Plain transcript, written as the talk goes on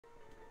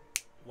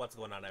What's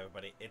going on,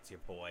 everybody? It's your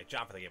boy,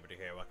 John for the GamerDuo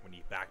here. Welcome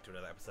you back to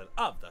another episode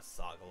of the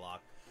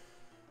Sagalocke.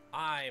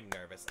 I'm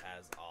nervous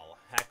as all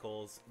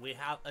heckles. We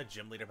have a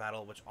gym leader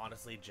battle, which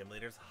honestly, gym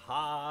leaders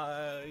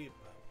hype.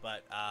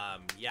 But,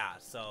 yeah,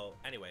 so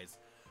anyways,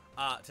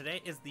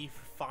 today is the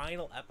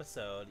final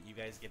episode. You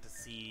guys get to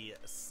see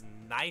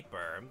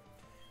Sniper,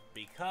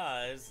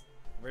 because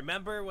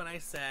remember when I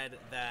said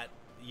that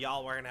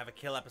y'all were gonna have a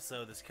kill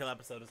episode, this kill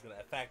episode is gonna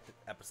affect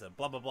episode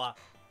blah blah blah.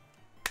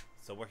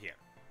 So we're here.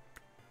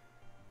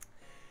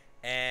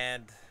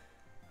 And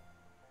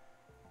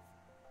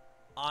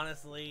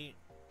honestly,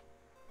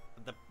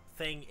 the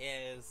thing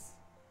is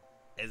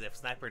if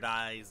Sniper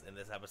dies in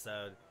this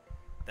episode,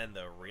 then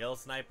the real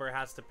Sniper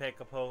has to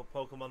pick a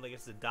Pokemon that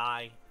gets to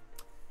die.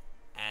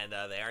 And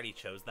they already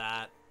chose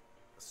that.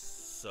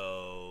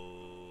 So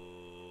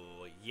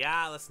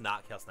yeah, let's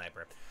not kill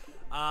Sniper.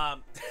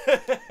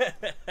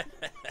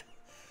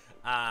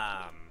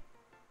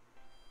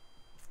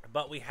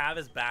 But we have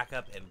his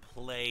backup in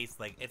place.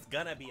 Like, it's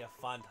gonna be a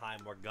fun time.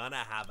 We're gonna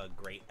have a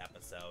great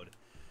episode.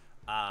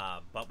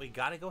 But we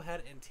gotta go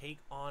ahead and take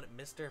on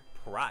Mr.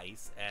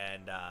 Price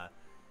and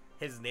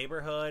his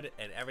neighborhood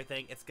and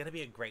everything. It's gonna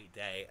be a great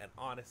day. And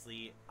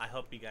honestly, I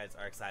hope you guys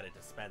are excited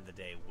to spend the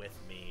day with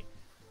me.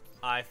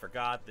 I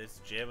forgot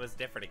this gym is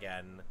different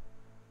again.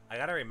 I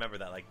gotta remember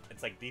that. Like,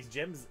 it's like these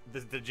gyms,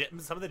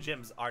 some of the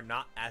gyms are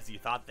not as you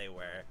thought they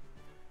were.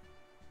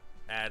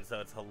 And so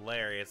it's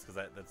hilarious because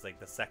that's like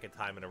the second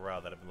time in a row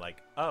that I've been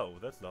like, oh,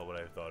 that's not what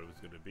I thought it was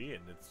going to be.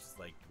 And it's just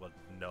like, well,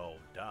 no,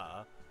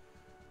 duh.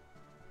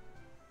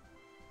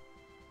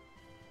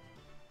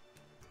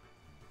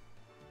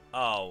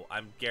 Oh,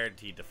 I'm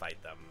guaranteed to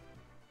fight them.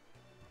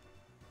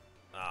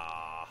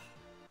 Ah,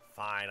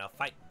 fine, I'll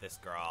fight this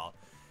girl.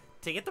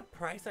 To get the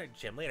price on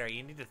gym leader,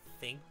 you need to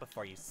think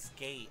before you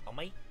skate. Oh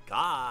my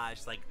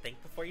gosh, like,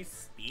 think before you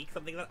speak,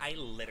 something that I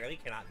literally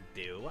cannot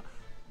do.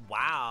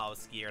 Wow,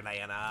 Skier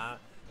Diana,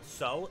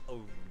 so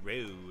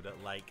rude.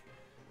 Like,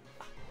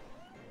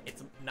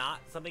 it's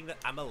not something that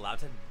I'm allowed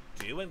to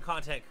do in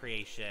content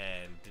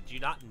creation. Did you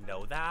not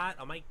know that?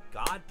 Oh my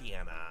god,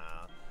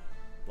 Deanna.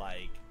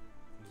 Like,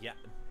 yeah,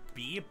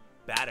 be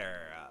better,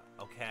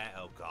 okay?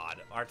 Oh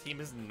god, our team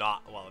is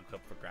not well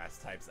equipped for grass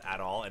types at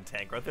all, and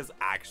Tangrowth is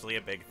actually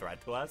a big threat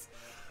to us.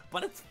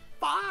 But it's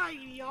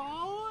fine,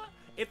 y'all.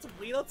 It's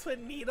Weedle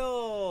Twin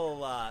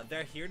Needle.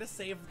 They're here to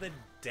save the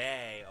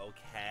day,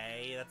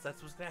 okay?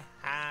 That's what's gonna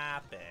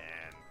happen.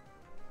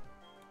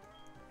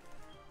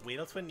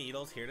 Weedle Twin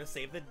Needle's here to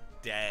save the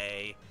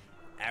day.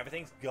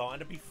 Everything's going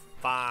to be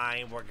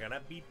fine. We're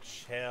gonna be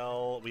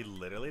chill. We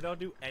literally don't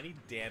do any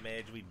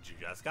damage. We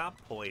just got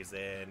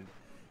poisoned,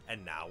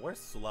 and now we're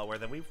slower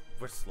than we're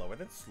slower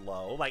than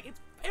slow. Like,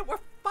 we're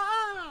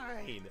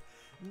fine.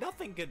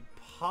 Nothing could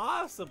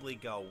possibly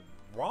go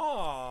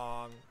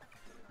wrong.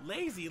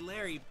 Lazy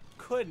Larry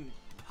couldn't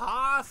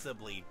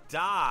possibly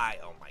die.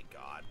 Oh my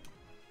god.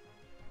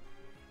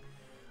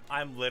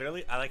 I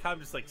like how I'm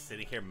just like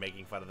sitting here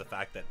making fun of the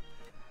fact that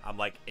I'm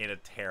like in a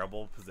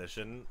terrible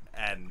position,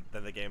 and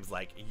then the game's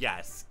like,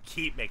 yes,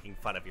 keep making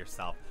fun of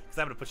yourself, because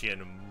I'm gonna put you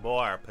in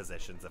more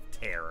positions of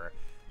terror.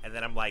 And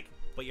then I'm like,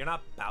 but you're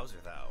not Bowser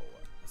though.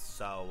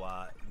 So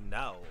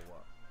no,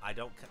 I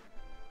don't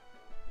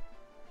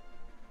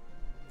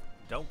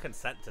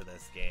consent to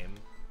this game.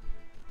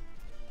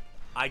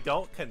 I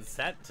don't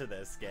consent to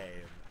this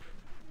game.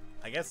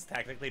 I guess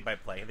technically by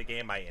playing the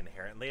game, I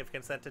inherently have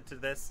consented to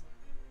this.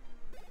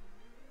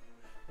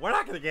 We're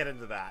not going to get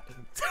into that.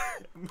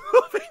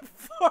 Moving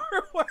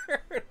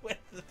forward with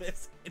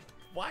this.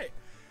 Why?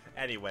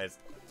 Anyways,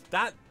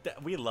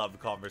 we love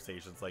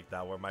conversations like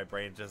that where my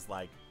brain just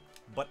like,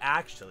 but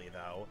actually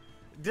though,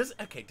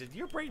 okay, did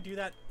your brain do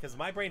that? Because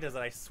my brain does it,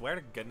 I swear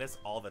to goodness,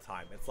 all the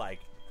time. It's like,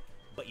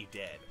 but you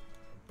did.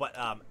 But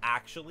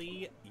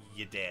actually,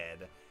 you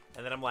did.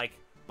 And then I'm like,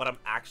 but I'm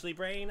actually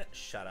brain,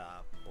 shut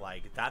up.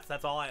 Like,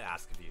 that's all I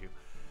ask of you.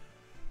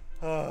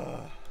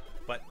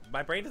 But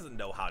my brain doesn't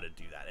know how to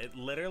do that. It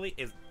literally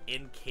is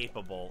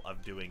incapable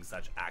of doing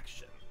such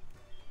action.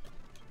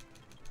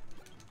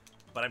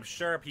 But I'm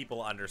sure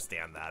people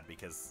understand that,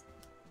 because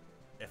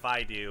if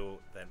I do,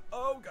 then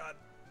oh god.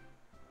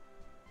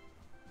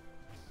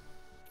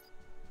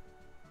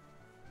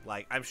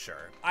 Like, I'm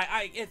sure.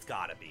 It's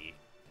gotta be.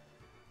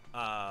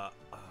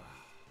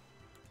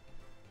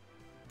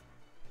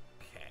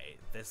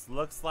 This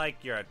looks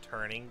like you're a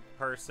turning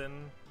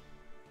person.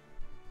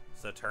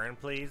 So turn,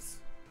 please.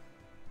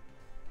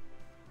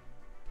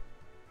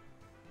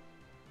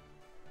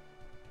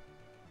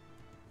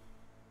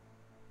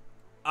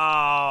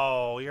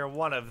 Oh, you're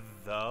one of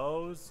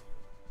those?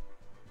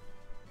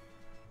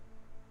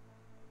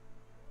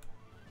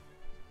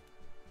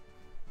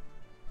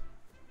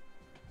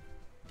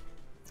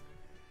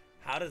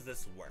 How does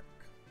this work?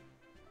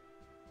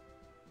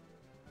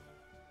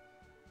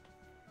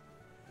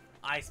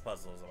 Ice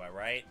puzzles, am I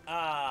right?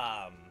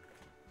 I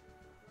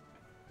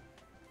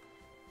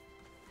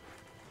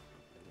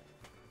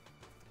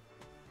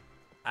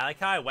like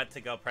how I went to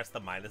go press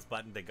the minus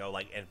button to go,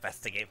 like,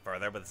 investigate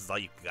further, but this is all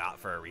you got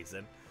for a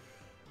reason.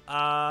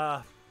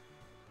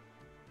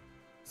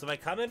 So if I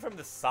come in from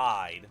the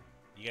side,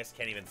 you guys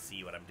can't even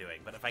see what I'm doing.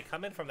 But if I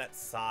come in from that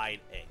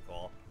side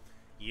angle,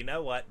 you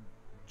know what?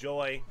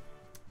 Joy,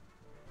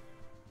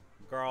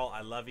 girl, I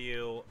love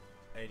you,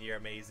 and you're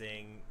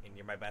amazing, and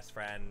you're my best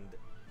friend.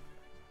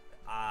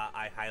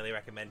 I highly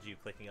recommend you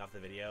clicking off the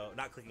video.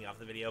 Not clicking off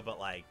the video, but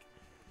like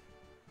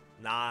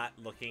not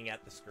looking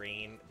at the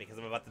screen, because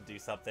I'm about to do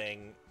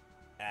something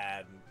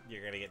and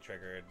you're gonna get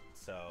triggered.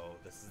 So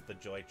this is the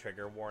Joy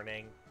trigger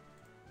warning.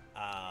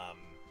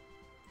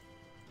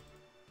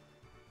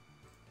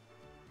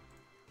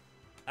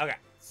 Okay,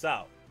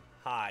 so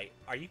hi.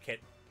 Are you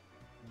kidding?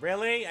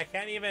 Really? I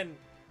can't even.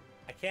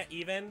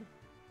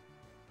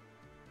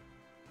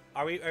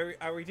 Are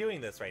we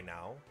doing this right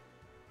now?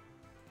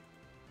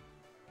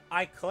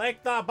 I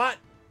clicked the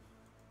button.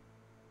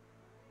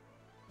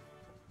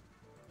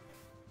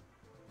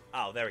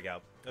 Oh, there we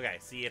go. Okay,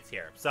 see, it's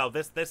here. So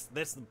this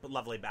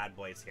lovely bad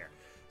boy is here.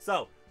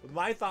 So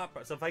my thought.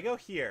 So if I go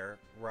here,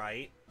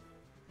 right,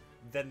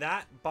 then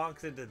that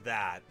bonks into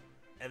that,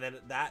 and then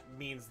that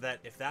means that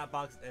if that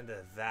bonks into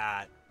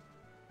that,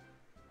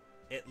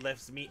 it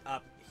lifts me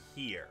up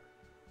here,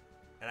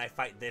 and I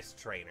fight this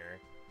trainer.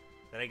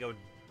 Then I go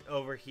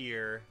over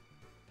here,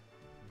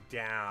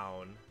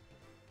 down,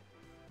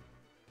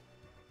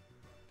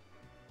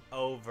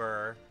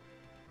 over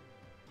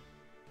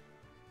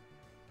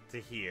to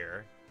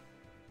here,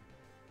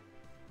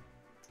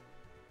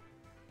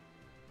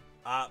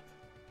 up,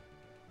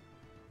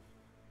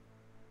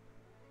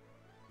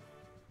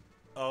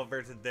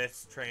 over to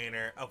this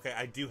trainer. Okay,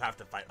 I do have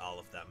to fight all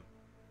of them.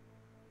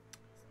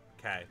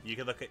 Okay, you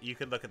can look at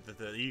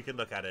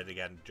it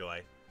again,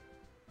 Joy.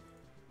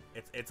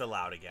 It's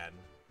allowed again.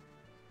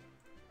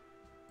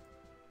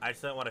 I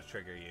just don't want to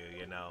trigger you,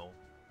 you know.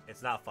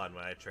 It's not fun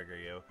when I trigger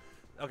you.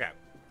 Okay,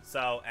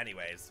 so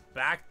anyways,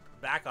 back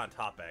on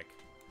topic.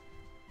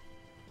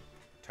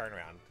 Turn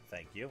around,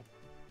 thank you.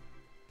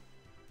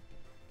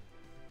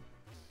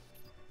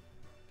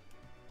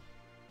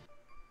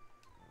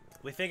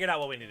 We figured out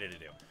what we needed to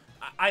do.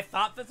 I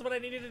thought that's what I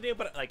needed to do,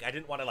 but like I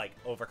didn't want to like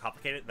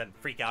overcomplicate it, then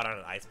freak out on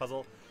an ice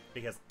puzzle,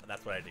 because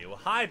that's what I do.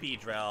 Hi,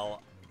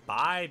 B-Drill.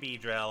 Bye,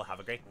 B-Drill. Have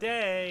a great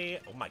day.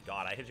 Oh my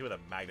god, I hit you with a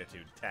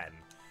magnitude 10.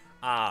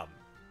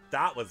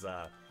 That was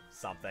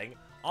something.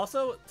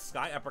 Also,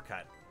 Sky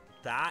Uppercut.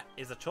 That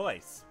is a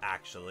choice,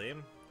 actually.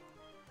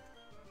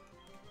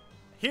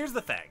 Here's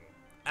the thing,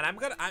 and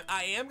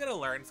I am gonna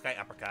learn Sky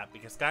Uppercut,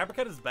 because Sky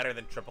Uppercut is better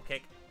than Triple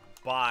Kick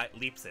by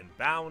leaps and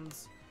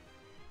bounds.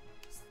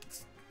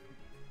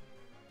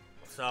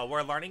 So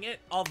we're learning it.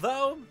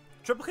 Although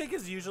Triple Kick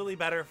is usually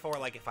better for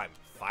like if I'm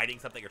fighting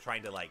something or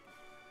trying to like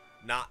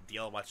not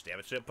deal much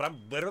damage to it. But I'm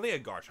literally a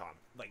Garchomp.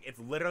 Like it's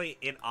literally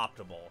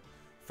inoptimal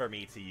for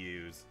me to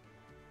use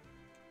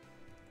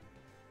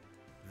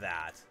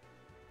that.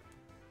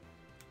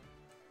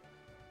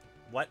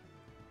 What?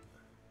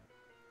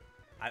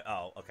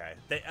 Oh, okay.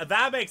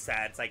 That makes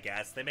sense, I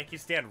guess. They make you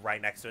stand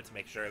right next to it to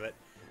make sure that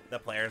the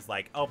player's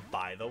like, oh,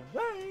 by the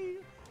way.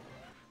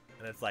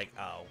 And it's like,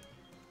 oh.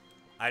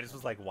 I just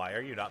was like, why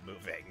are you not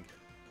moving?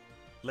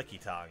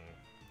 Licky tongue.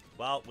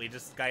 Well, we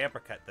just Sky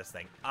Uppercut this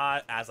thing.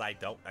 As I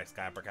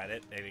Sky Uppercut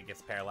it, and it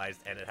gets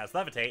paralyzed, and it has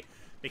Levitate,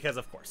 because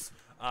of course.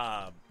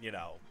 You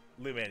know,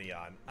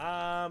 Luminion.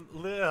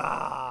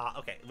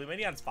 Okay,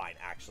 Luminion's fine,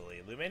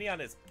 actually.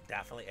 Luminion is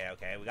definitely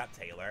A-okay. We got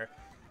Taylor,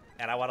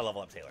 and I want to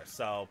level up Taylor.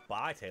 So,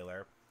 bye,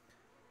 Taylor.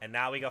 And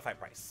now we go fight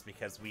Price,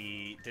 because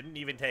we didn't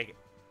even take,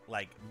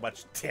 like,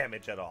 much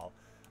damage at all.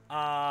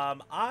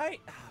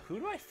 Who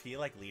do I feel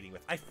like leading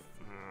with?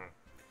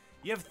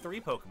 You have 3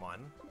 Pokemon.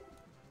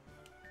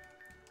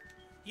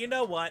 You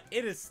know what?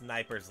 It is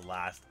Sniper's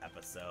last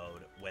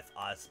episode with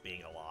us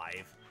being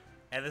alive.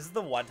 And this is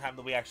the one time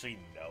that we actually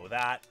know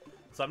that.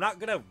 So I'm not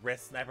gonna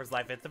risk Sniper's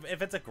life.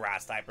 If it's a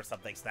grass type or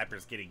something,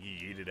 Sniper's getting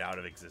yeeted out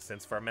of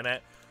existence for a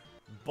minute.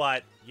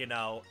 But, you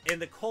know, in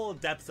the cold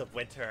depths of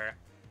winter,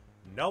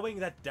 knowing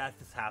that death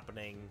is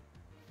happening,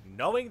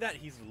 knowing that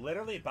he's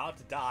literally about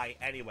to die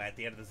anyway at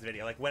the end of this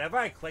video. Like, whenever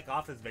I click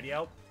off this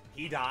video,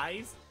 he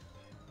dies.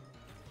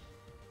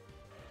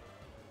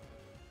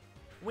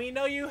 We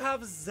know you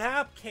have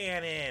Zap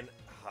Cannon.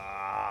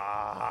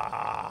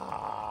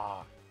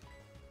 I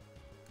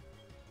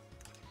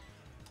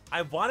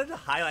wanted to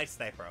highlight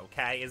Sniper,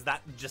 okay? Is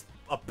that just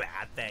a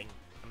bad thing?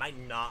 Am I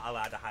not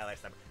allowed to highlight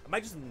Sniper? Am I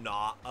just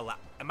not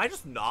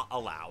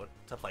allowed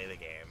to play the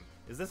game?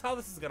 Is this how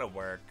this is gonna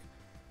work?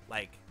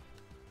 Like,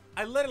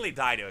 I literally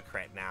die to a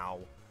crit now.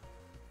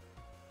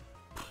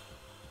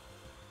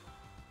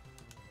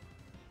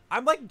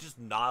 I'm like just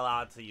not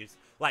allowed to use,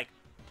 like,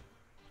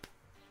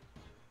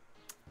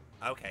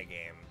 okay,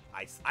 game.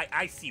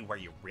 I see where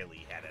you're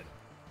really headed.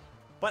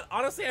 But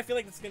honestly, I feel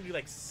like it's gonna be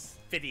like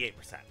 58%.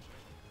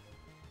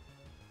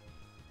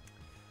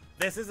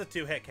 This is a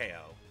 2-hit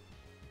KO.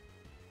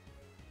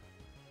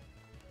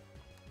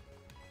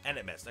 And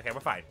it missed. Okay, we're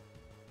fine.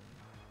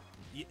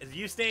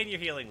 You stay in your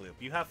healing loop.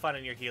 You have fun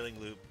in your healing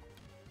loop.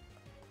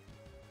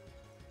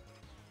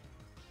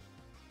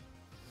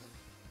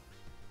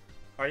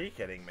 Are you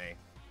kidding me?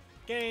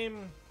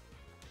 Game.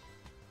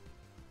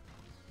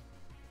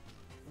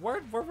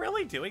 we're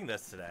really doing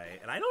this today,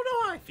 and I don't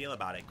know how I feel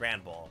about it.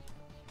 Grand Bull.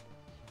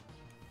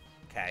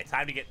 Okay,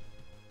 time to get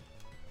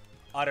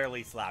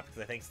utterly slapped,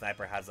 because I think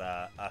Sniper has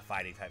a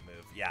fighting type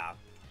move. Yeah.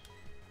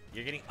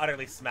 You're getting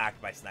utterly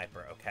smacked by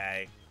Sniper,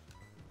 okay?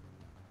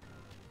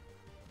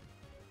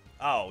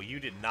 Oh, you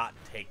did not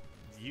take...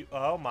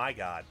 Oh my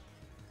god.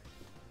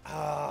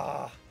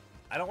 I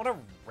don't want to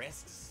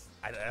risk...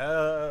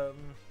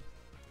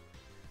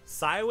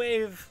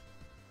 Psywave...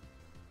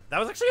 That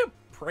was actually a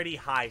pretty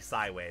high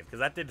Psywave, because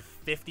that did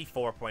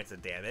 54 points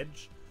of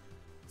damage.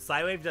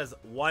 Psywave does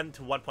 1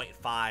 to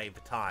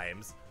 1.5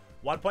 times.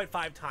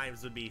 1.5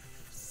 times would be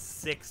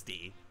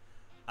 60.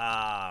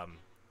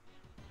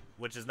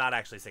 Which is not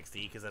actually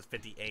 60, because that's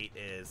 58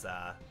 is...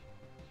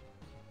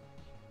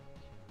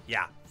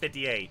 Yeah,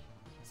 58.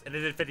 And it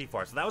did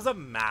 54, so that was a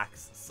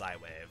max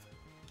Psywave.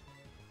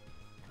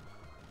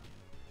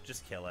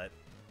 Just kill it.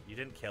 You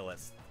didn't kill it.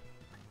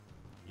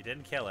 You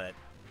didn't kill it.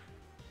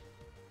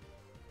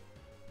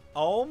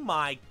 Oh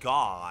my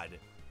god.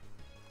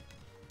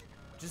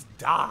 Just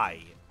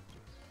die.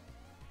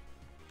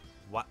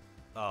 What?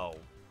 Oh.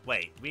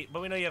 Wait.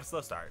 But we know you have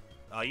slow start.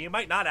 Oh, you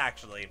might not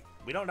actually.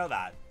 We don't know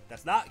that.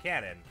 That's not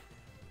canon.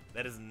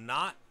 That is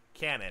not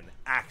canon,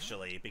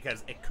 actually,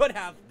 because it could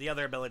have the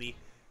other ability,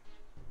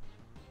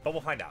 but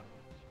we'll find out.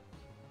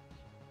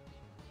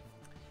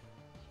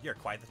 You're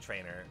quite the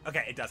trainer.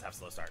 Okay, it does have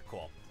slow start.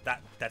 Cool.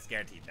 That's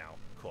guaranteed now.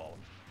 Cool.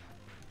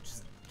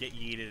 Just get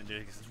yeeted into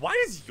it. Why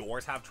does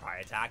yours have try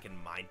attack and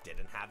mine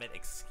didn't have it?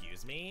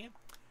 Excuse me?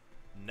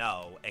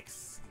 No.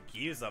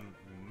 Excuse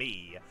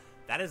me.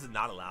 That is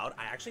not allowed.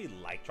 I actually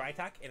like try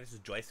attack, and it's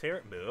Joy's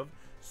favorite move.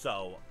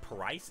 So,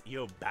 Price,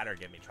 you better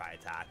give me try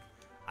attack.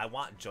 I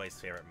want Joy's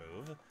favorite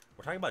move.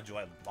 We're talking about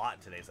Joy a lot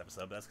in today's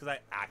episode, but that's because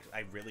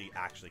I really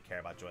actually care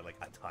about Joy like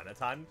a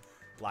ton.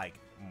 Like,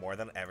 more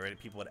than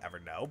people would ever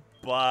know.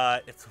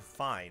 But it's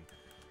fine.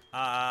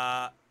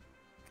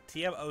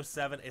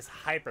 TM07 is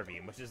Hyper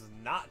Beam, which is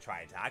not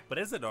Try Attack, but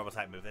is a normal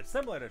type move that's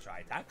similar to Try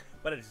Attack,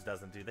 but it just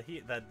doesn't do the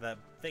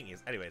thingies.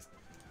 Anyways,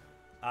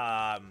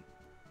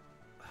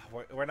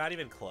 we're not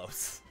even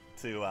close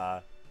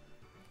to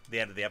the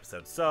end of the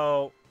episode,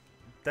 so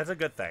that's a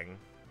good thing,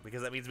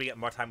 because that means we get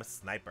more time with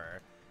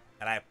Sniper,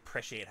 and I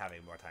appreciate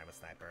having more time with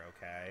Sniper.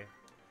 Okay.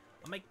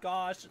 Oh my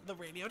gosh, the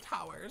radio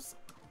towers.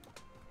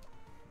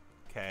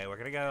 Okay, we're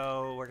gonna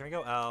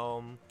go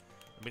Elm.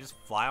 Let me just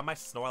fly on my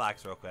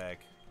Snorlax real quick.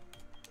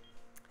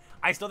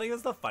 I still think this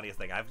is the funniest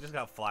thing. I've just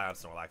got Fly on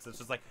Snorlax. It's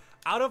just like,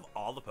 out of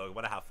all the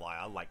Pokemon to have Fly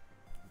on, like,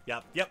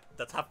 yep,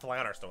 let's have Fly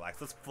on our Snorlax.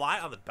 Let's fly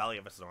on the belly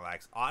of a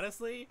Snorlax.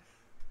 Honestly,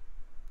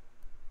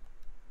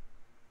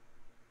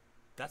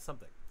 that's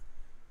something.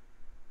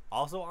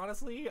 Also,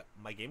 honestly,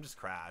 my game just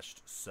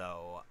crashed,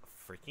 so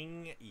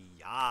freaking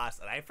yas.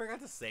 And I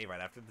forgot to save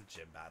right after the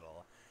gym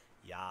battle.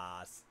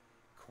 Yas.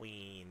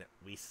 Queen,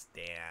 we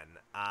stan.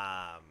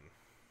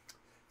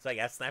 So I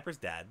guess Sniper's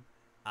dead.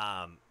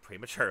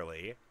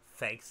 Prematurely.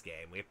 Thanks,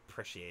 game. We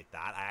appreciate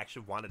that. I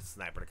actually wanted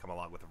Sniper to come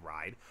along with a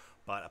ride,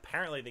 but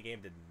apparently the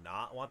game did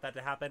not want that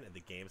to happen, and the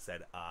game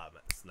said,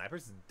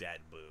 Sniper's dead,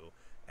 boo.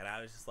 And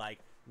I was just like,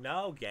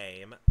 no,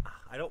 game.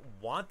 I don't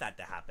want that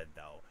to happen,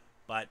 though.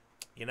 But,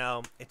 you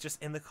know, it's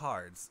just in the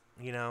cards.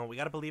 You know, we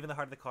gotta believe in the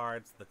heart of the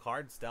cards. The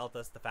cards dealt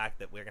us the fact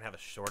that we're gonna have a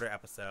shorter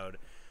episode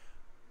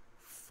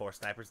for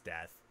Sniper's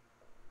death.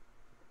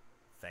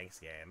 Thanks,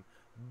 game.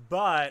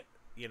 But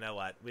you know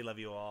what? We love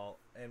you all,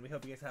 and we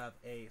hope you guys have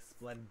a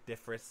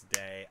splendiferous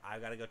day.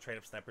 I've got to go train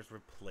up Sniper's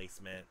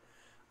replacement,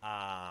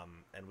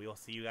 and we will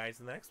see you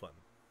guys in the next one.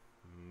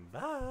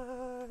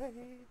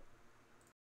 Bye!